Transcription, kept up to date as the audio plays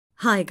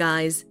Hi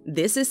guys,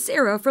 this is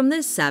Sarah from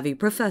The Savvy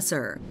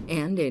Professor,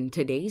 and in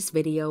today's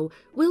video,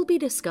 we'll be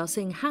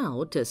discussing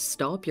how to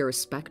stop your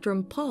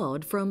Spectrum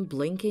pod from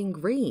blinking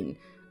green.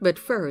 But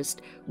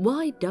first,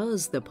 why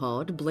does the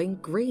pod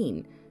blink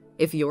green?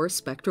 If your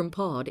Spectrum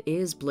pod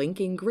is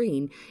blinking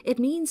green, it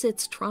means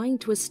it's trying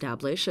to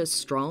establish a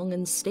strong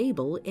and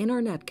stable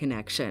internet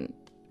connection.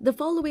 The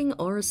following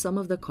are some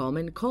of the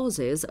common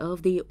causes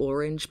of the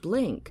orange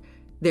blink.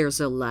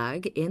 There's a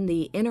lag in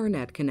the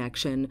internet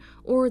connection,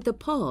 or the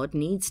pod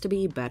needs to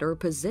be better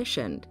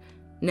positioned.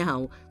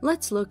 Now,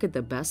 let's look at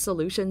the best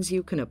solutions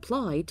you can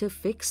apply to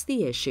fix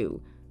the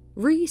issue.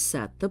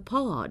 Reset the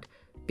pod.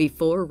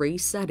 Before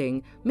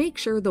resetting, make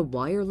sure the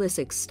wireless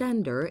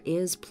extender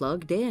is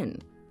plugged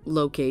in.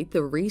 Locate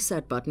the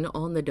reset button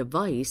on the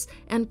device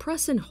and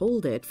press and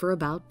hold it for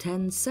about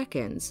 10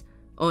 seconds.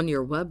 On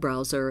your web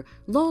browser,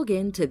 log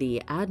in to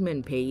the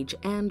admin page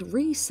and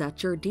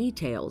reset your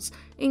details,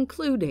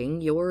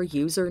 including your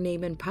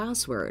username and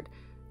password.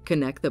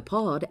 Connect the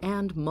pod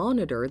and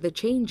monitor the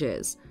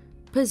changes.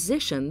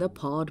 Position the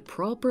pod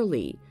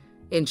properly.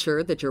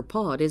 Ensure that your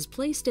pod is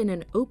placed in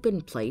an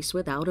open place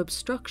without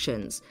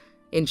obstructions.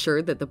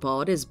 Ensure that the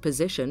pod is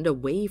positioned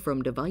away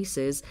from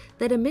devices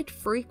that emit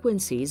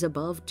frequencies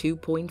above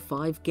 2.5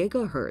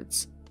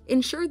 GHz.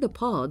 Ensure the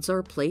pods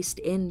are placed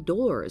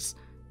indoors.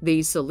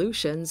 These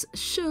solutions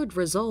should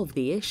resolve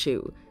the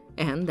issue.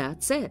 And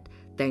that's it.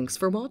 Thanks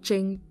for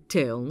watching.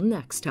 Till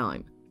next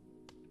time.